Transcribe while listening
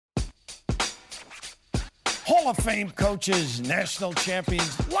Hall of Fame coaches, national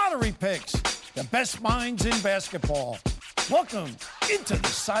champions, lottery picks, the best minds in basketball. Welcome into the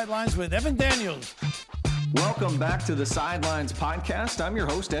Sidelines with Evan Daniels. Welcome back to the Sidelines podcast. I'm your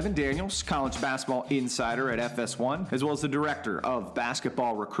host, Evan Daniels, college basketball insider at FS1, as well as the director of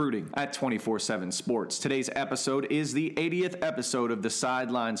basketball recruiting at 24/7 Sports. Today's episode is the 80th episode of the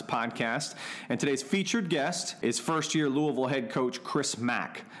Sidelines podcast, and today's featured guest is first-year Louisville head coach Chris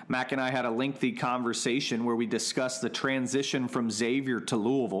Mack. Mack and I had a lengthy conversation where we discussed the transition from Xavier to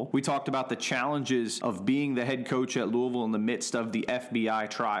Louisville. We talked about the challenges of being the head coach at Louisville in the midst of the FBI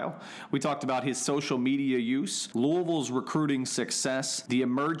trial. We talked about his social media use, Louisville's recruiting success, the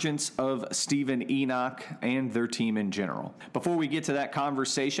emergence of Stephen Enoch, and their team in general. Before we get to that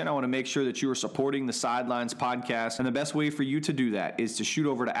conversation, I want to make sure that you are supporting the Sidelines podcast, and the best way for you to do that is to shoot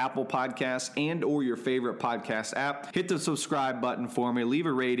over to Apple Podcasts and or your favorite podcast app. Hit the subscribe button for me, leave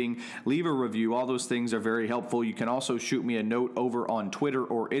a rating, leave a review. All those things are very helpful. You can also shoot me a note over on Twitter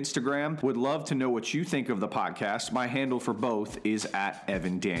or Instagram. Would love to know what you think of the podcast. My handle for both is at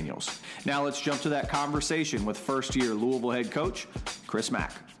Evan Daniels. Now let's jump to that conversation with first-year Louisville head coach Chris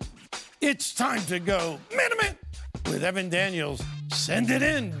Mack. It's time to go minute with Evan Daniels. Send it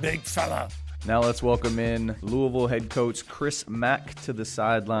in, big fella. Now let's welcome in Louisville head coach Chris Mack to the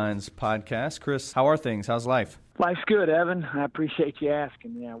Sidelines podcast. Chris, how are things? How's life? Life's good, Evan. I appreciate you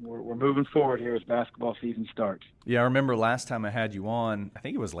asking. Yeah, we're moving forward here as basketball season starts. Yeah, I remember last time I had you on, I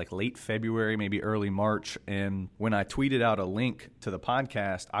think it was like late February, maybe early March, and when I tweeted out a link to the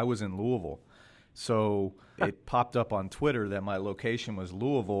podcast, I was in Louisville. So it popped up on Twitter that my location was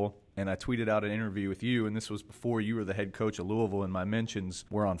Louisville, and I tweeted out an interview with you, and this was before you were the head coach of Louisville, and my mentions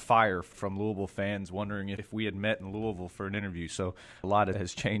were on fire from Louisville fans wondering if we had met in Louisville for an interview. So a lot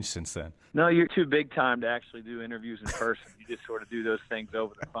has changed since then. No, you're too big time to actually do interviews in person. You just sort of do those things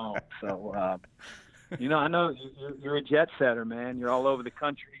over the phone. So, I know you're a jet setter, man. You're all over the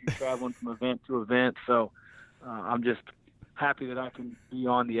country. You're traveling from event to event. So I'm just happy that I can be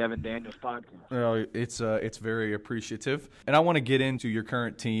on the Evan Daniels podcast. Well, it's very appreciative. And I want to get into your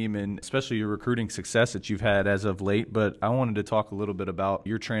current team and especially your recruiting success that you've had as of late, but I wanted to talk a little bit about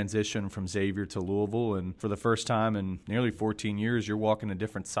your transition from Xavier to Louisville. And for the first time in nearly 14 years, you're walking a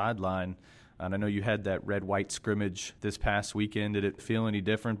different sideline. And I know you had that red-white scrimmage this past weekend. Did it feel any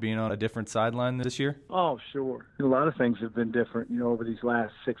different being on a different sideline this year? Oh, sure. A lot of things have been different, over these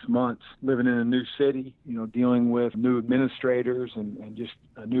last 6 months. Living in a new city, dealing with new administrators and just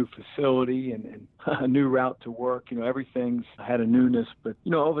a new facility and a new route to work. Everything's had a newness. But,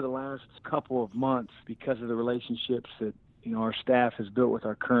 over the last couple of months, because of the relationships that our staff has built with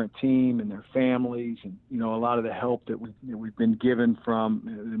our current team and their families, and a lot of the help that we've been given from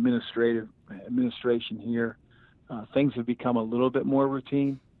the administration here, things have become a little bit more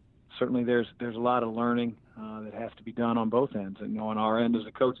routine. Certainly, there's a lot of learning that has to be done on both ends, and on our end as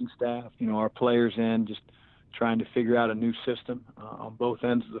a coaching staff, our players' end, just trying to figure out a new system on both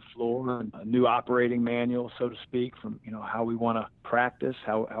ends of the floor, and a new operating manual, so to speak, from how we want to practice,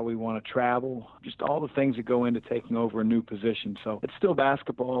 how we want to travel, just all the things that go into taking over a new position. So it's still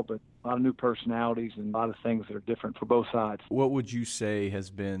basketball, but a lot of new personalities and a lot of things that are different for both sides. What would you say has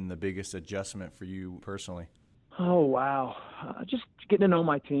been the biggest adjustment for you personally? Oh, wow. Just getting to know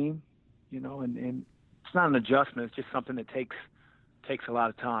my team, and it's not an adjustment. It's just something that takes a lot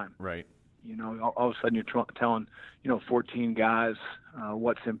of time. Right. All of a sudden you're telling, 14 guys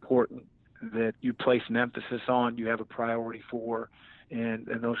what's important that you place an emphasis on, you have a priority for, and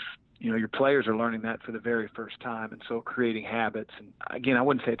those, your players are learning that for the very first time, and so creating habits. And again, I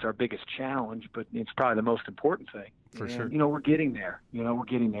wouldn't say it's our biggest challenge, but it's probably the most important thing. For sure. We're getting there. We're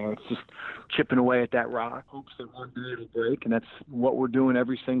getting there. It's just chipping away at that rock, hopes that one day it'll break, and that's what we're doing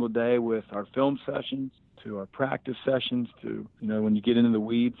every single day with our film sessions, to our practice sessions, to, when you get into the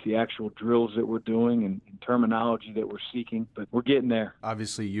weeds, the actual drills that we're doing and terminology that we're seeking. But we're getting there.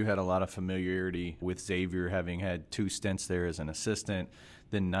 Obviously, you had a lot of familiarity with Xavier, having had 2 stints there as an assistant,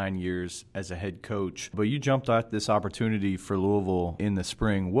 then 9 years as a head coach. But you jumped at this opportunity for Louisville in the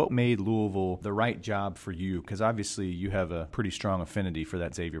spring. What made Louisville the right job for you? Because obviously you have a pretty strong affinity for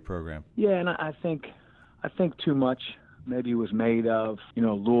that Xavier program. Yeah, and I think too much maybe was made of,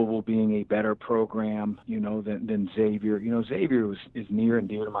 Louisville being a better program, than Xavier. Xavier is near and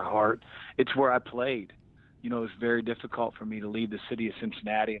dear to my heart. It's where I played. It was very difficult for me to leave the city of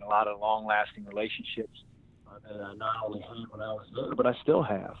Cincinnati and a lot of long-lasting relationships that I not only had when I was there, but I still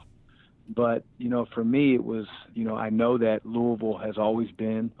have. But, for me, it was, I know that Louisville has always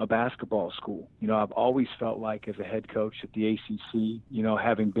been a basketball school. I've always felt like as a head coach at the ACC,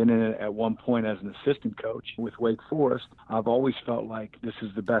 having been in it at one point as an assistant coach with Wake Forest, I've always felt like this is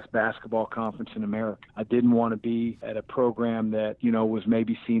the best basketball conference in America. I didn't want to be at a program that, was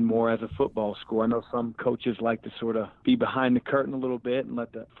maybe seen more as a football school. I know some coaches like to sort of be behind the curtain a little bit and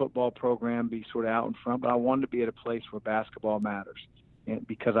let the football program be sort of out in front, but I wanted to be at a place where basketball matters. And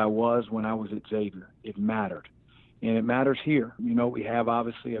because I was when I was at Xavier, it mattered. And it matters here. We have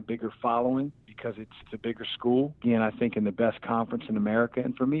obviously a bigger following because it's a bigger school. Again, I think in the best conference in America.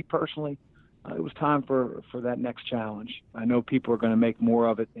 And for me personally, it was time for that next challenge. I know people are going to make more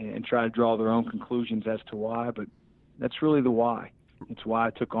of it and try to draw their own conclusions as to why, but that's really the why. It's why I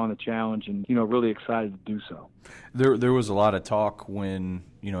took on the challenge and, really excited to do so. There was a lot of talk when,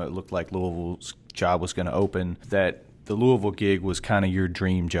 it looked like Louisville's job was going to open that the Louisville gig was kind of your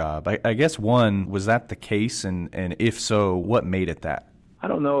dream job. I guess, one, was that the case? And if so, what made it that? I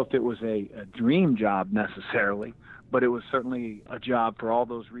don't know if it was a dream job necessarily, but it was certainly a job for all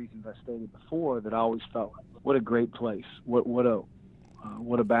those reasons I stated before that I always felt like, what a great place.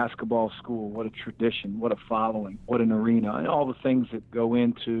 What a basketball school, what a tradition, what a following, what an arena, and all the things that go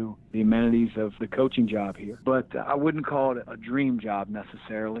into the amenities of the coaching job here. But I wouldn't call it a dream job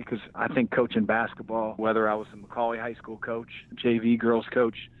necessarily, because I think coaching basketball, whether I was a Macaulay High School coach, JV girls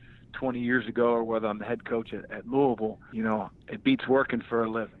coach 20 years ago, or whether I'm the head coach at Louisville, it beats working for a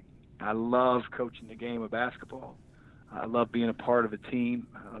living. I love coaching the game of basketball. I love being a part of a team.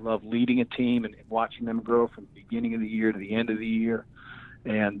 I love leading a team and watching them grow from the beginning of the year to the end of the year.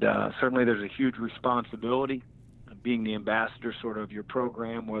 And certainly there's a huge responsibility of being the ambassador sort of your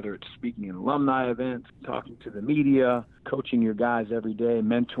program, whether it's speaking at alumni events, talking to the media, coaching your guys every day,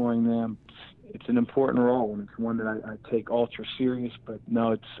 mentoring them. It's an important role, and it's one that I take ultra serious. But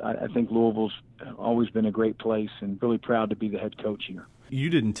no, I think Louisville's always been a great place, and really proud to be the head coach here. You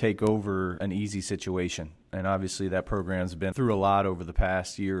didn't take over an easy situation, and obviously that program's been through a lot over the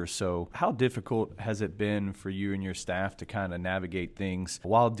past year or so. How difficult has it been for you and your staff to kind of navigate things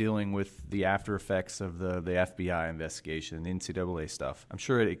while dealing with the after effects of the FBI investigation, the NCAA stuff? I'm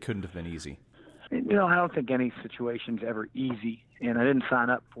sure it couldn't have been easy. I don't think any situation's ever easy, and I didn't sign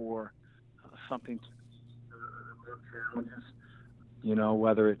up for something challenges,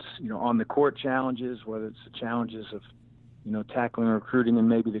 whether it's, on the court challenges, whether it's the challenges of, tackling recruiting and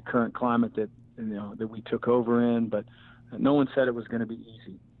maybe the current climate that we took over in, but no one said it was going to be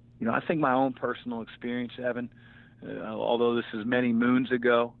easy. I think my own personal experience, Evan, although this is many moons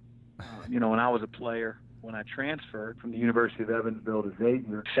ago, when I was a player, when I transferred from the University of Evansville to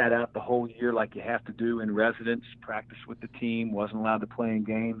Xavier, sat out the whole year like you have to do in residence, practiced with the team, wasn't allowed to play in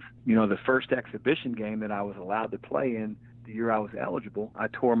games. The first exhibition game that I was allowed to play in the year I was eligible, I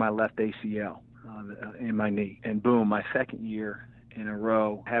tore my left ACL in my knee. And boom, my second year in a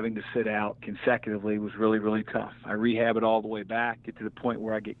row, having to sit out consecutively was really, really tough. I rehab it all the way back, get to the point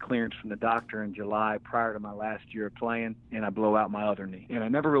where I get clearance from the doctor in July prior to my last year of playing, and I blow out my other knee. And I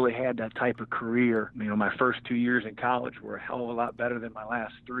never really had that type of career. My first 2 years in college were a hell of a lot better than my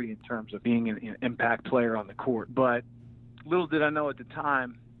last 3 in terms of being an impact player on the court. But little did I know at the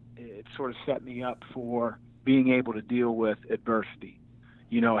time, it sort of set me up for being able to deal with adversity.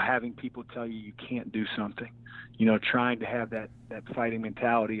 Having people tell you can't do something, trying to have that fighting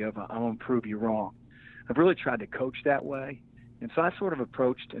mentality of, I'm going to prove you wrong. I've really tried to coach that way. And so I sort of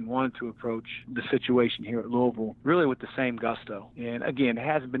approached and wanted to approach the situation here at Louisville really with the same gusto. And again, it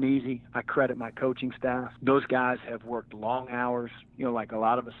hasn't been easy. I credit my coaching staff. Those guys have worked long hours, like a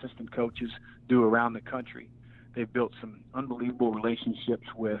lot of assistant coaches do around the country. They've built some unbelievable relationships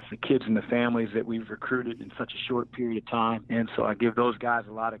with the kids and the families that we've recruited in such a short period of time. And so I give those guys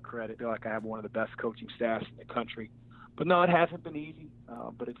a lot of credit. I feel like I have one of the best coaching staffs in the country. But no, it hasn't been easy,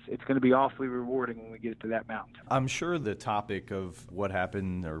 but it's going to be awfully rewarding when we get to that mountain. I'm sure the topic of what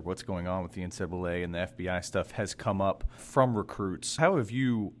happened or what's going on with the NCAA and the FBI stuff has come up from recruits. How have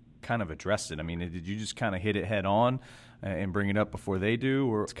you kind of addressed it? I mean, did you just kind of hit it head on and bring it up before they do,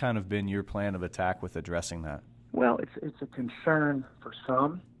 or it's kind of been your plan of attack with addressing that? Well, it's a concern for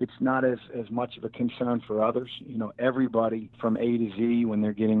some. It's not as much of a concern for others. Everybody from A to Z, when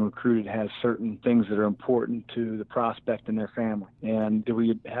they're getting recruited, has certain things that are important to the prospect and their family. And do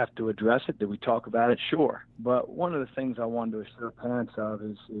we have to address it? Do we talk about it? Sure. But one of the things I wanted to assure parents of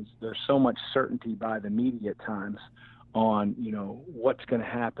is there's so much certainty by the media at times on, what's going to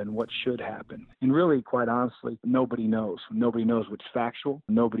happen, what should happen. And really, quite honestly, nobody knows. Nobody knows what's factual.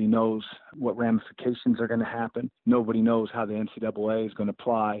 Nobody knows what ramifications are going to happen. Nobody knows how the NCAA is going to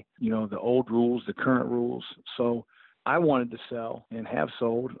apply, the old rules, the current rules. So I wanted to sell and have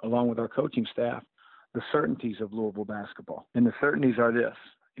sold, along with our coaching staff, the certainties of Louisville basketball. And the certainties are this.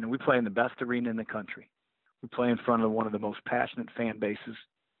 We play in the best arena in the country. We play in front of one of the most passionate fan bases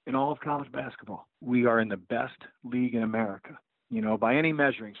in all of college basketball. We are in the best league in America. By any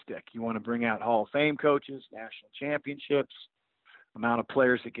measuring stick, you want to bring out Hall of Fame coaches, national championships, amount of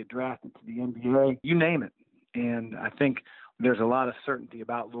players that get drafted to the NBA, you name it. And I think there's a lot of certainty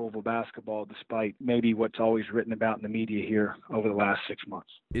about Louisville basketball, despite maybe what's always written about in the media here over the last 6 months.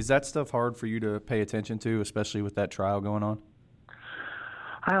 Is that stuff hard for you to pay attention to, especially with that trial going on?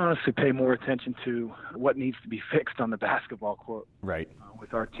 I honestly pay more attention to what needs to be fixed on the basketball court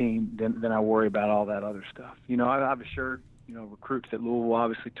with our team than I worry about all that other stuff. I've assured recruits that Louisville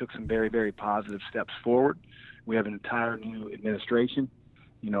obviously took some very, very positive steps forward. We have an entire new administration.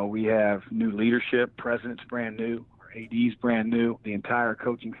 We have new leadership. President's brand new. Our AD's brand new. The entire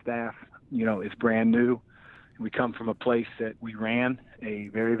coaching staff, is brand new. We come from a place that we ran a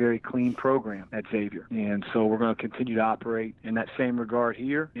very, very clean program at Xavier. And so we're going to continue to operate in that same regard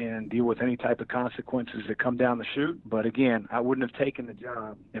here and deal with any type of consequences that come down the chute. But again, I wouldn't have taken the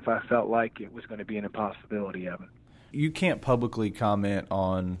job if I felt like it was going to be an impossibility, Evan. You can't publicly comment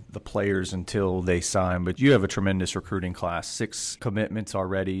on the players until they sign, but you have a tremendous recruiting class, 6 commitments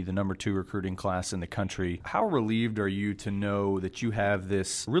already, the number 2 recruiting class in the country. How relieved are you to know that you have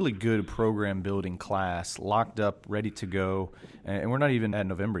this really good program-building class locked up, ready to go, and we're not even at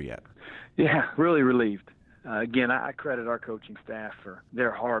November yet? Yeah, really relieved. Again, I credit our coaching staff for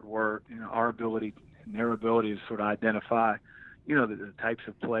their hard work, our ability and their ability to sort of identify, the types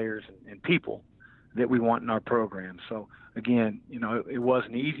of players and people that we want in our program. So again, it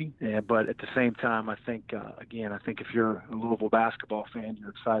wasn't easy, but at the same time, I think if you're a Louisville basketball fan,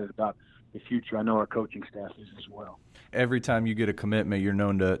 you're excited about the future. I know our coaching staff is as well. Every time you get a commitment, you're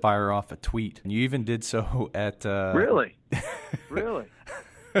known to fire off a tweet. And you even did so at Really?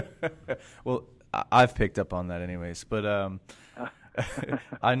 Well, I've picked up on that anyways, but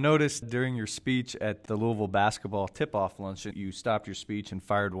I noticed during your speech at the Louisville basketball tip-off lunch that you stopped your speech and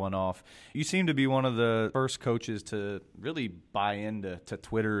fired one off. You seem to be one of the first coaches to really buy into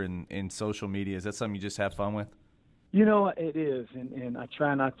Twitter and social media. Is that something you just have fun with? It is, and I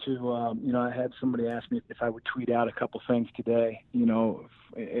try not to, I had somebody ask me if I would tweet out a couple things today, in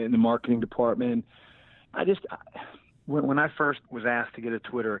the marketing department. When I first was asked to get a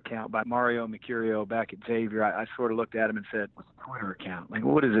Twitter account by Mario Mercurio back at Xavier, I sort of looked at him and said, "What's a Twitter account? Like,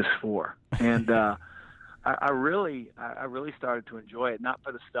 what is this for?" And I really started to enjoy it, not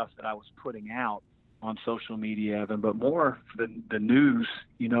for the stuff that I was putting out on social media, Evan, but more for the news,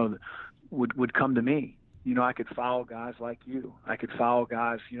 would come to me. I could follow guys like you. I could follow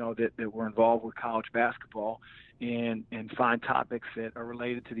guys, that were involved with college basketball and find topics that are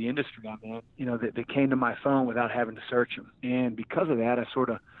related to the industry I'm in, that came to my phone without having to search them. And because of that, I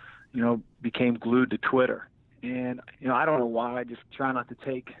sort of, became glued to Twitter. And, I don't know why. I just try not to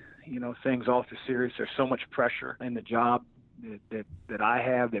take, things all too serious. There's so much pressure in the job that I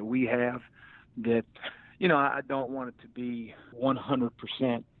have, that we have, that, I don't want it to be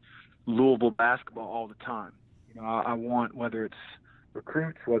 100% Louisville basketball all the time. I want, whether it's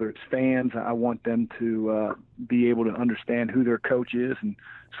recruits, whether it's fans, I want them to be able to understand who their coach is and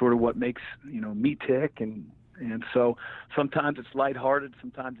sort of what makes, me tick. And so sometimes it's lighthearted,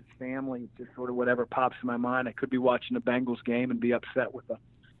 sometimes it's family, it's just sort of whatever pops in my mind. I could be watching a Bengals game and be upset with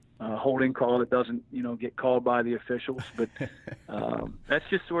a holding call that doesn't, get called by the officials. But that's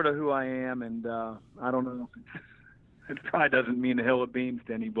just sort of who I am. And I don't know. It probably doesn't mean a hill of beans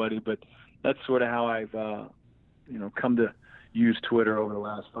to anybody, but that's sort of how I've, come to use Twitter over the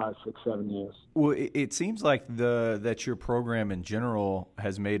last 5, 6, 7 years. Well, it seems like that your program in general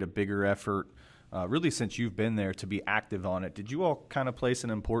has made a bigger effort, really since you've been there, to be active on it. Did you all kind of place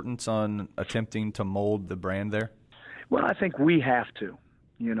an importance on attempting to mold the brand there? Well, I think we have to.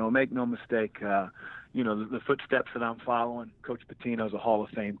 Make no mistake. The footsteps that I'm following. Coach Pitino's a Hall of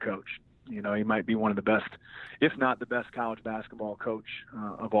Fame coach. He might be one of the best, if not the best, college basketball coach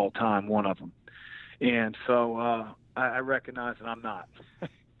of all time, one of them. And so I recognize that I'm not.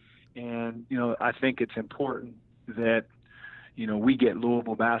 And, I think it's important that, we get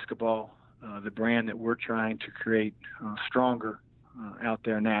Louisville basketball, the brand that we're trying to create, stronger out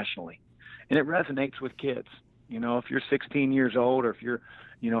there nationally. And it resonates with kids. If you're 16 years old, or if you're,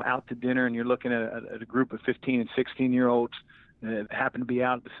 out to dinner and you're looking at a group of 15 and 16-year-olds that happen to be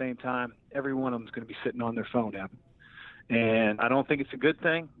out at the same time, every one of them is going to be sitting on their phone, Evan. And I don't think it's a good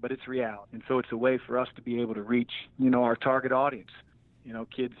thing, but it's reality. And so it's a way for us to be able to reach, our target audience,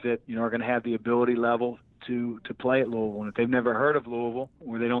 kids that, are going to have the ability level to play at Louisville. And if they've never heard of Louisville,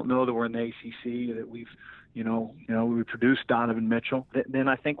 or they don't know that we're in the ACC, or that we've, we produced Donovan Mitchell, then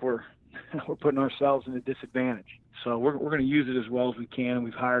I think we're putting ourselves in a disadvantage. So we're going to use it as well as we can.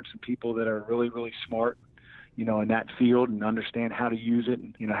 We've hired some people that are really, really smart, in that field and understand how to use it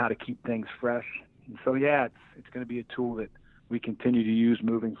and, how to keep things fresh. And so, yeah, it's going to be a tool that we continue to use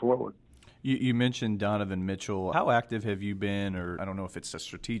moving forward. You mentioned Donovan Mitchell. How active have you been, or I don't know if it's a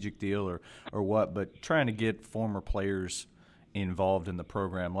strategic deal or what, but trying to get former players involved in the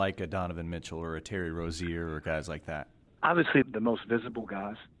program like a Donovan Mitchell or a Terry Rozier or guys like that? Obviously, the most visible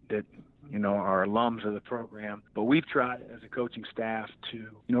guys that, are alums of the program, but we've tried as a coaching staff to,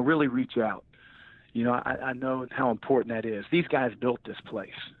 really reach out. I know how important that is. These guys built this place.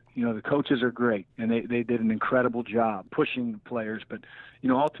 The coaches are great, and they did an incredible job pushing the players, but,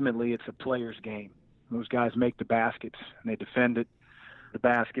 ultimately it's a player's game. Those guys make the baskets, and they defend the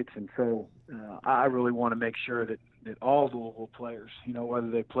baskets, and so I really want to make sure that all Louisville players, whether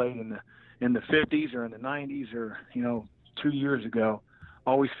they played in the 50s or in the 90s or, 2 years ago,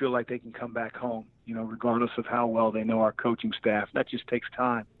 always feel like they can come back home, regardless of how well they know our coaching staff. That just takes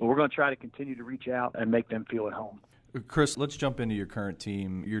time. But we're going to try to continue to reach out and make them feel at home. Chris, let's jump into your current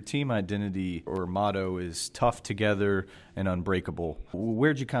team. Your team identity or motto is tough together and unbreakable.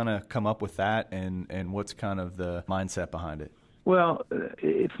 Where'd you kind of come up with that, and what's kind of the mindset behind it? Well,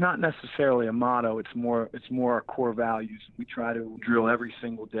 it's not necessarily a motto. It's more our core values. We try to drill every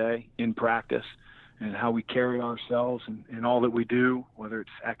single day in practice and how we carry ourselves and all that we do, whether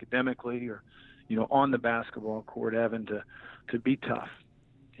it's academically or, on the basketball court, Evan, to be tough,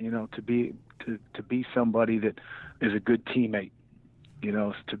 to be somebody that is a good teammate,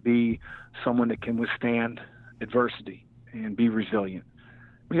 to be someone that can withstand adversity and be resilient.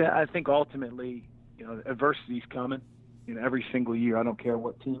 Yeah, I think ultimately, adversity is coming, every single year. I don't care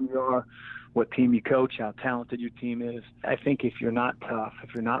what team you are, what team you coach, how talented your team is. I think if you're not tough,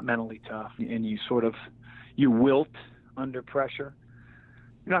 if you're not mentally tough, and you wilt under pressure,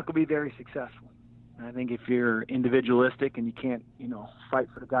 you're not going to be very successful. And I think if you're individualistic and you can't, fight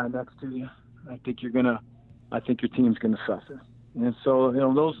for the guy next to you, I think your team's going to suffer. And so,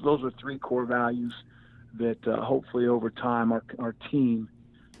 those are three core values that hopefully over time our team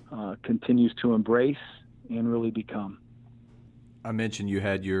continues to embrace and really become. I mentioned you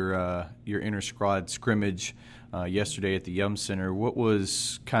had your inter-squad scrimmage yesterday at the Yum Center. What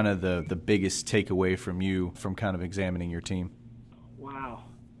was kind of the biggest takeaway from you from kind of examining your team? Wow.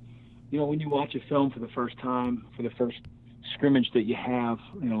 When you watch a film for the first time, for the first scrimmage that you have,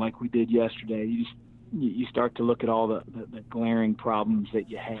 like we did yesterday, you start to look at all the glaring problems that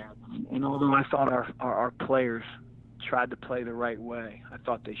you have. And although I thought our players tried to play the right way, I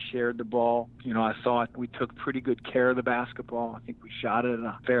thought they shared the ball. I thought we took pretty good care of the basketball. I think we shot it at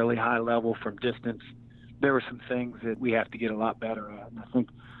a fairly high level from distance. There were some things that we have to get a lot better at. And I think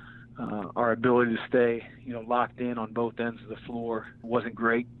our ability to stay, locked in on both ends of the floor wasn't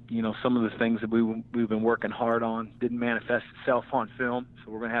great. Some of the things that we've been working hard on didn't manifest itself on film,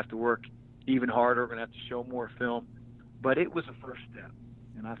 so we're going to have to work even harder. We're going to have to show more film. But it was a first step.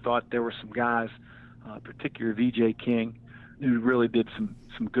 And I thought there were some guys, particularly VJ King, who really did some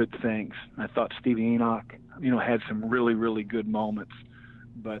good things. I thought Stevie Enoch, had some really, really good moments.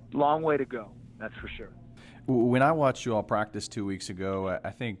 But long way to go, that's for sure. When I watched you all practice 2 weeks ago, I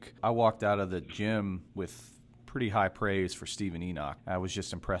think I walked out of the gym with pretty high praise for Stephen Enoch. I was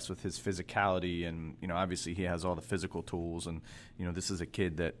just impressed with his physicality, and obviously he has all the physical tools, and this is a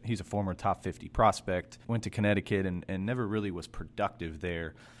kid that he's a former top 50 prospect, went to Connecticut and never really was productive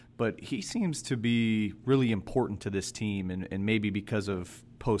there. But he seems to be really important to this team, and maybe because of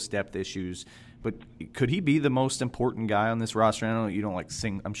post-depth issues. But could he be the most important guy on this roster? I know you don't like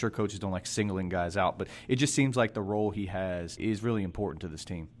I'm sure coaches don't like singling guys out, but it just seems like the role he has is really important to this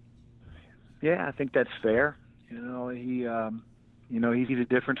team. Yeah, I think that's fair. He's a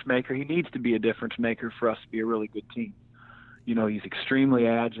difference maker. He needs to be a difference maker for us to be a really good team. He's extremely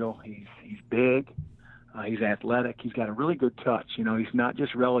agile. He's big. He's athletic. He's got a really good touch. He's not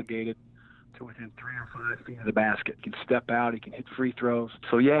just relegated to within 3 or 5 feet of the basket. He can step out. He can hit free throws.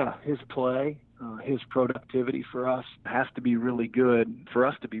 So, yeah, his play, his productivity for us has to be really good for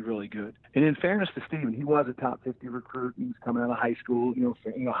us to be really good. And in fairness to Steven, he was a top 50 recruit. He was coming out of high school,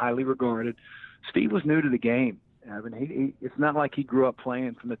 highly regarded. Steve was new to the game. I mean, it's not like he grew up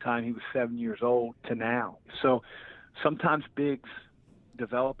playing from the time he was 7 years old to now. So sometimes bigs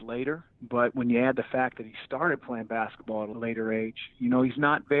develop later, but when you add the fact that he started playing basketball at a later age, he's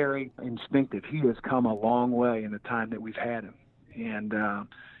not very instinctive. He has come a long way in the time that we've had him. And,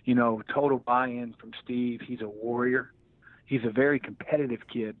 total buy-in from Steve. He's a warrior. He's a very competitive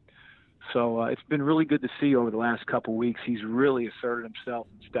kid. So it's been really good to see over the last couple of weeks. He's really asserted himself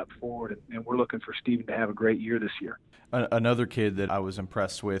and stepped forward, and we're looking for Steven to have a great year this year. Another kid that I was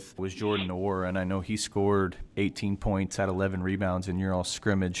impressed with was Jordan Orr, and I know he scored 18 points, had 11 rebounds in your all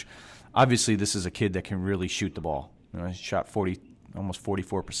scrimmage. Obviously, this is a kid that can really shoot the ball. He shot almost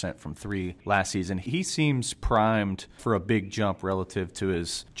 44% from three last season. He seems primed for a big jump relative to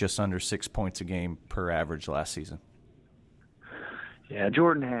his just under 6 points a game per average last season. Yeah,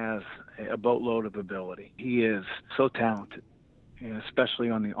 Jordan has a boatload of ability. He is so talented, especially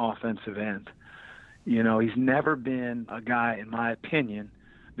on the offensive end. He's never been a guy, in my opinion,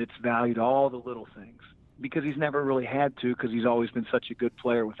 that's valued all the little things because he's never really had to, because he's always been such a good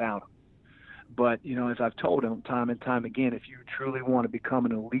player without them. But, as I've told him time and time again, if you truly want to become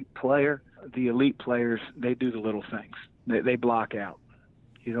an elite player, the elite players, they do the little things. They block out.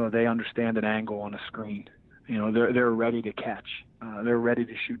 They understand an angle on a screen. They're ready to catch. They're ready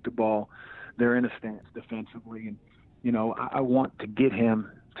to shoot the ball. They're in a stance defensively. And, I want to get him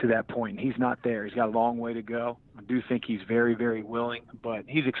to that point. He's not there. He's got a long way to go. I do think he's very, very willing, but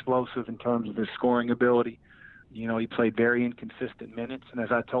he's explosive in terms of his scoring ability. He played very inconsistent minutes, and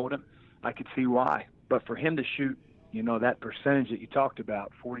as I told him, I could see why. But for him to shoot, that percentage that you talked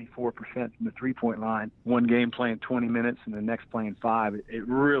about, 44% from the three-point line, one game playing 20 minutes and the next playing 5, it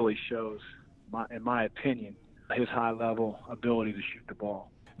really shows, in my opinion, his high-level ability to shoot the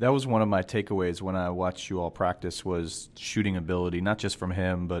ball. That was one of my takeaways when I watched you all practice, was shooting ability, not just from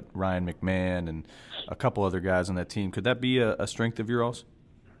him, but Ryan McMahon and a couple other guys on that team. Could that be a strength of yours?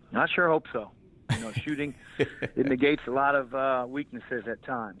 I sure hope so. Shooting, it negates a lot of weaknesses at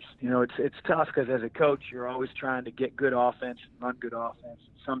times. It's tough because as a coach, you're always trying to get good offense, run good offense.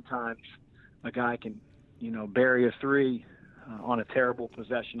 Sometimes a guy can, bury a three on a terrible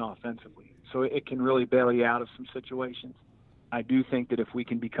possession offensively. So it can really bail you out of some situations. I do think that if we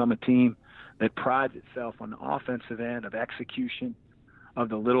can become a team that prides itself on the offensive end of execution, of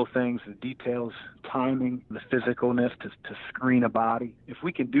the little things, the details, timing, the physicalness to screen a body. If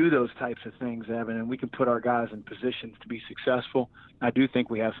we can do those types of things, Evan, and we can put our guys in positions to be successful, I do think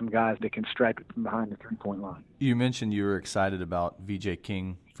we have some guys that can strike it from behind the three-point line. You mentioned you were excited about VJ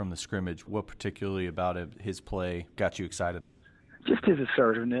King from the scrimmage. What particularly about his play got you excited? Just his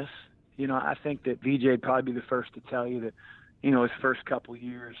assertiveness. I think that VJ would probably be the first to tell you that, his first couple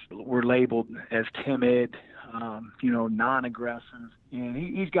years were labeled as timid, non-aggressive, and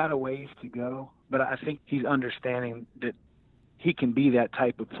he's got a ways to go. But I think he's understanding that he can be that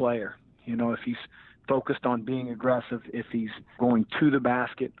type of player. If he's focused on being aggressive, if he's going to the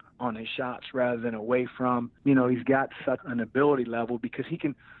basket on his shots rather than away from, he's got such an ability level because he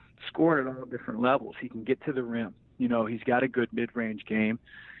can score at all different levels. He can get to the rim. He's got a good mid-range game.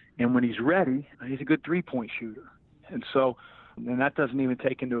 And when he's ready, he's a good three-point shooter. And that doesn't even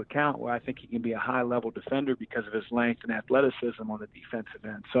take into account where I think he can be a high-level defender because of his length and athleticism on the defensive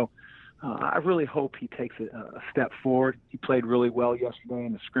end. So I really hope he takes a step forward. He played really well yesterday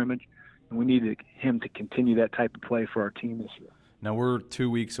in the scrimmage, and we need him to continue that type of play for our team this year. Now we're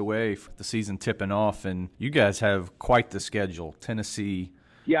 2 weeks away from the season tipping off, and you guys have quite the schedule. Tennessee.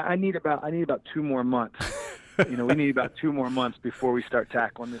 Yeah, I need about 2 more months. We need about 2 more months before we start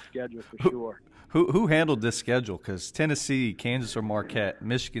tackling this schedule for sure. Who handled this schedule? Because Tennessee, Kansas or Marquette,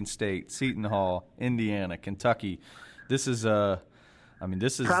 Michigan State, Seton Hall, Indiana, Kentucky. This is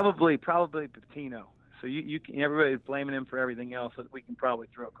probably Pitino. So everybody's blaming him for everything else. So we can probably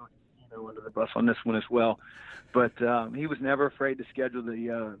throw Pitino under the bus on this one as well. But he was never afraid to schedule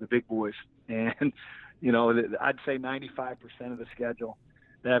the big boys, and I'd say 95% of the schedule,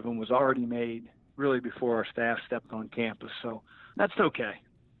 Evan, was already made really before our staff stepped on campus. So that's okay.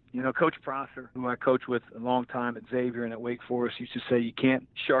 Coach Prosser, who I coached with a long time at Xavier and at Wake Forest, used to say you can't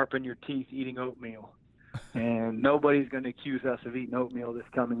sharpen your teeth eating oatmeal. And nobody's going to accuse us of eating oatmeal this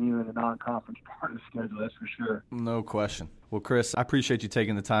coming year in the non-conference part of the schedule, that's for sure. No question. Well, Chris, I appreciate you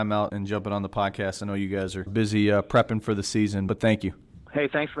taking the time out and jumping on the podcast. I know you guys are busy prepping for the season, but thank you. Hey,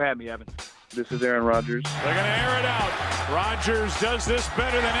 thanks for having me, Evan. This is Aaron Rodgers. They're going to air it out. Rodgers does this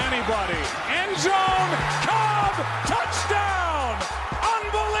better than anybody. End zone, Cobb, touchdown!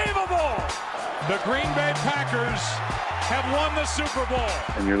 Unbelievable! The Green Bay Packers have won the Super Bowl.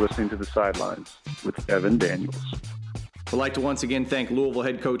 And you're listening to The Sidelines with Evan Daniels. I'd like to once again thank Louisville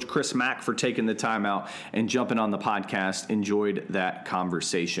head coach Chris Mack for taking the time out and jumping on the podcast. Enjoyed that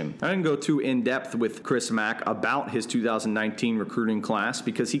conversation. I didn't go too in-depth with Chris Mack about his 2019 recruiting class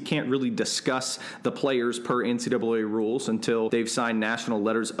because he can't really discuss the players per NCAA rules until they've signed national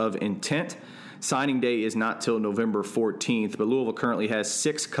letters of intent. Signing day is not till November 14th, but Louisville currently has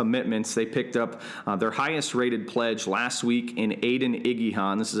 6 commitments. They picked up their highest rated pledge last week in Aiden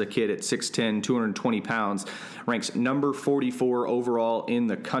Igihan. This is a kid at 6'10", 220 pounds, ranks number 44 overall in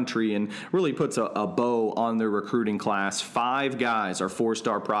the country, and really puts a bow on their recruiting class. 5 guys are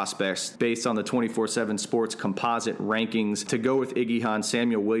 4-star prospects based on the 24/7 Sports composite rankings. To go with Igihan,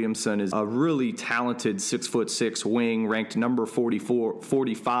 Samuel Williamson is a really talented 6'6" wing, ranked number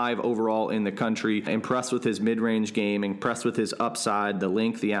 45 overall in the country. Impressed with his mid-range game, impressed with his upside, the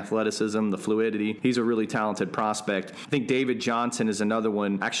length, the athleticism, the fluidity. He's a really talented prospect. I think David Johnson is another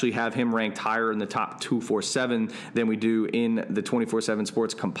one. Actually have him ranked higher in the top 247 than we do in the 24/7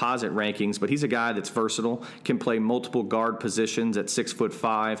 Sports composite rankings, but he's a guy that's versatile, can play multiple guard positions at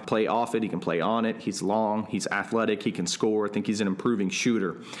 6'5", play off it, he can play on it, he's long, he's athletic, he can score. I think he's an improving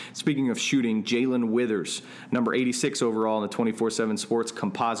shooter. Speaking of shooting, Jalen Withers, number 86 overall in the 24/7 Sports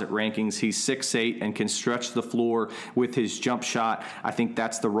composite rankings. He's 6'8" and can stretch the floor with his jump shot. I think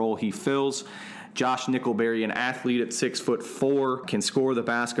that's the role he fills. Josh Nickelberry, an athlete at 6'4", can score the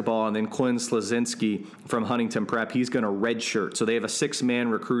basketball. And then Quinn Slazinski from Huntington Prep, he's going to redshirt. So they have a 6-man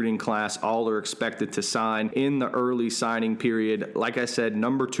recruiting class. All are expected to sign in the early signing period. Like I said,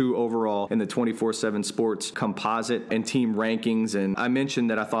 number 2 overall in the 24/7 Sports composite and team rankings. And I mentioned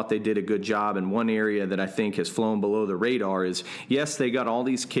that I thought they did a good job. And one area that I think has flown below the radar is, yes, they got all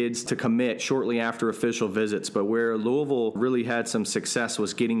these kids to commit shortly after official visits, but where Louisville really had some success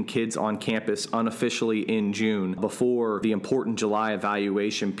was getting kids on campus unofficially in June before the important July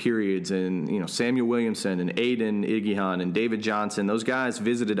evaluation periods. And, Samuel Williamson and Aiden Igihan and David Johnson, those guys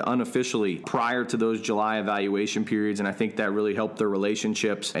visited unofficially prior to those July evaluation periods. And I think that really helped their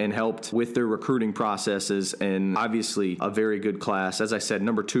relationships and helped with their recruiting processes. And obviously a very good class. As I said,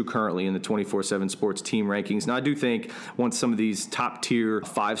 number 2 currently in the 24/7 Sports team rankings. Now I do think once some of these top tier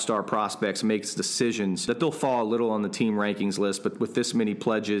 5-star prospects makes decisions that they'll fall a little on the team rankings list. But with this many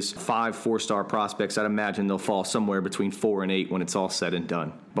pledges, 5 4-star prospects, I'd imagine they'll fall somewhere between 4 and 8 when it's all said and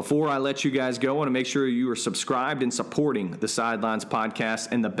done. Before I let you guys go, I want to make sure you are subscribed and supporting the Sidelines podcast,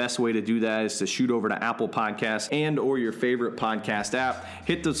 and the best way to do that is to shoot over to Apple Podcasts and or your favorite podcast app.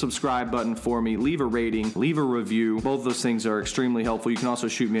 Hit the subscribe button for me, leave a rating, leave a review. Both of those things are extremely helpful. You can also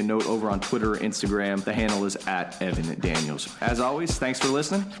shoot me a note over on Twitter or Instagram. The handle is @EvanDaniels. As always, thanks for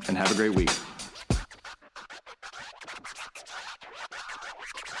listening, and have a great week.